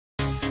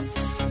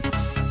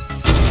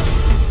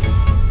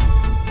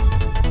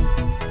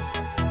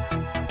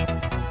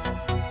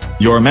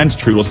your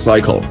menstrual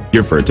cycle,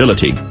 your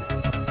fertility.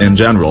 In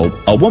general,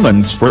 a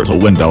woman's fertile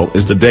window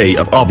is the day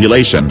of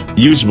ovulation,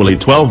 usually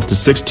 12 to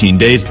 16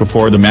 days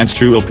before the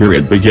menstrual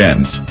period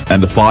begins,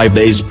 and the 5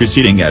 days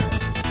preceding it.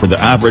 For the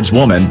average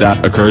woman,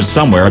 that occurs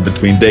somewhere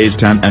between days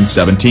 10 and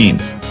 17.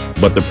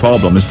 But the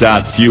problem is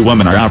that few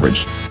women are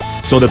average.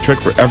 So the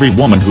trick for every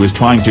woman who is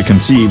trying to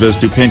conceive is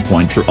to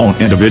pinpoint your own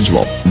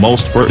individual,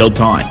 most fertile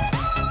time.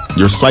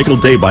 Your cycle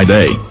day by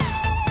day.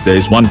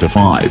 Days 1 to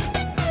 5.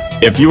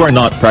 If you are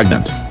not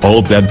pregnant,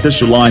 old dead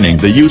tissue lining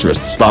the uterus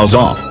sloughs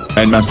off,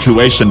 and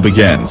menstruation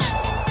begins.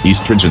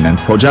 Estrogen and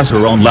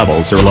progesterone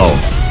levels are low.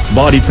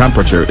 Body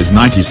temperature is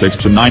 96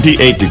 to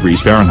 98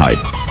 degrees Fahrenheit.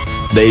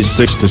 Days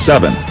 6 to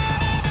 7.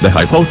 The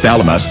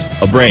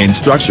hypothalamus, a brain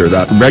structure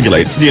that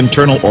regulates the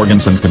internal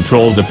organs and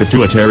controls the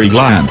pituitary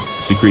gland,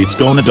 secretes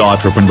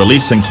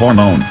gonadotropin-releasing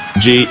hormone,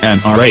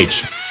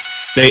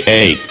 GnRH. Day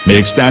 8 may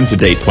extend to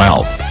day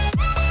 12.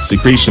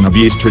 Secretion of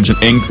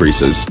estrogen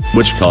increases,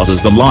 which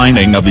causes the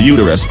lining of the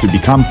uterus to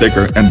become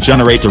thicker and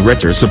generate a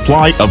richer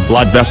supply of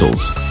blood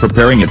vessels,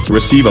 preparing it to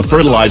receive a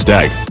fertilized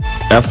egg.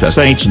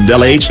 FSH and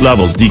LH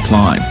levels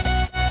decline.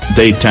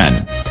 Day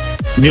 10.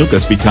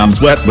 Mucus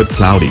becomes wet with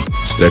cloudy,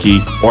 sticky,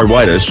 or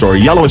whitish or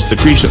yellowish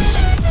secretions.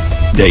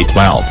 Day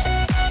 12.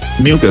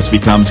 Mucus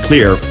becomes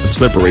clear,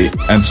 slippery,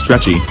 and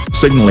stretchy,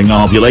 signaling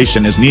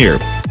ovulation is near.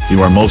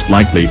 You are most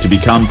likely to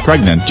become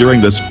pregnant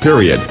during this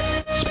period.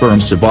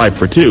 Sperm survive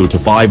for 2 to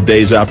 5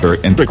 days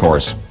after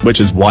intercourse, which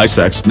is why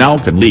sex now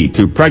can lead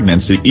to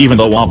pregnancy even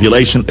though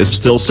ovulation is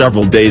still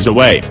several days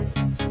away.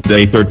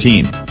 Day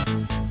 13.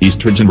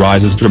 Estrogen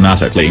rises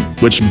dramatically,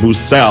 which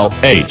boosts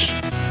LH.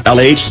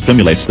 LH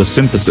stimulates the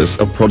synthesis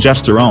of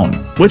progesterone,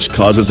 which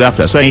causes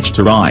FSH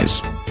to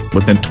rise.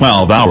 Within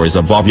 12 hours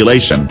of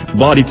ovulation,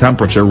 body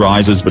temperature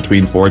rises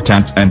between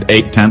 4/10 and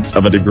 8/10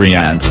 of a degree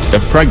and,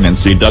 if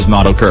pregnancy does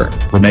not occur,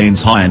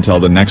 remains high until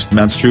the next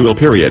menstrual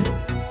period.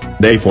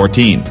 Day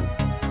 14.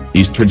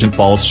 Estrogen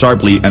falls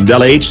sharply and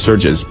LH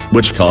surges,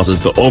 which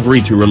causes the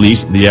ovary to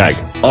release the egg,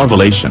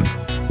 ovulation.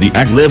 The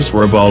egg lives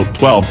for about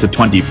 12 to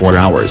 24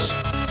 hours.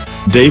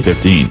 Day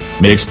 15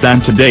 may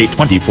extend to day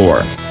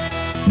 24.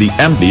 The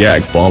empty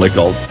egg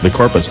follicle, the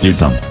corpus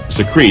luteum,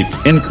 secretes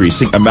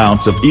increasing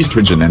amounts of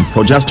estrogen and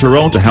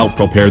progesterone to help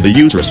prepare the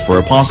uterus for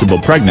a possible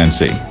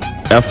pregnancy.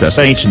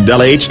 FSH and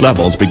LH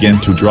levels begin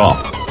to drop.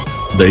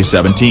 Day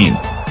 17.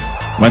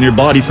 When your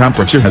body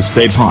temperature has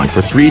stayed high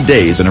for 3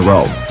 days in a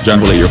row,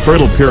 generally your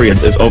fertile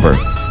period is over.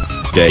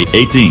 Day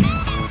 18.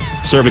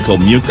 Cervical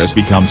mucus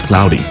becomes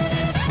cloudy.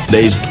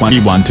 Days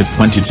 21 to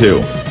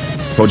 22.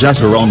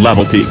 Progesterone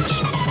level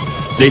peaks.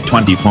 Day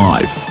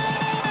 25.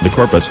 The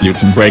corpus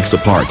luteum breaks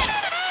apart.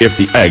 If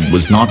the egg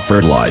was not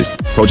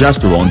fertilized,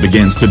 progesterone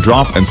begins to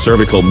drop and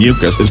cervical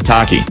mucus is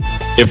tacky.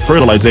 If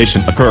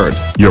fertilization occurred,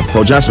 your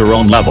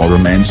progesterone level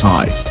remains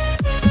high.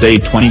 Day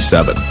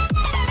 27.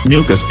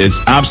 Mucus is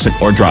absent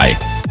or dry.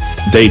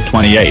 Day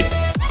 28.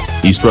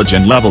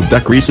 Estrogen level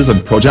decreases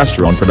and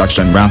progesterone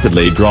production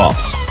rapidly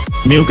drops.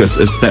 Mucus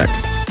is thick.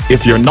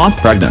 If you're not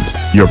pregnant,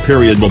 your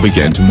period will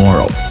begin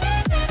tomorrow.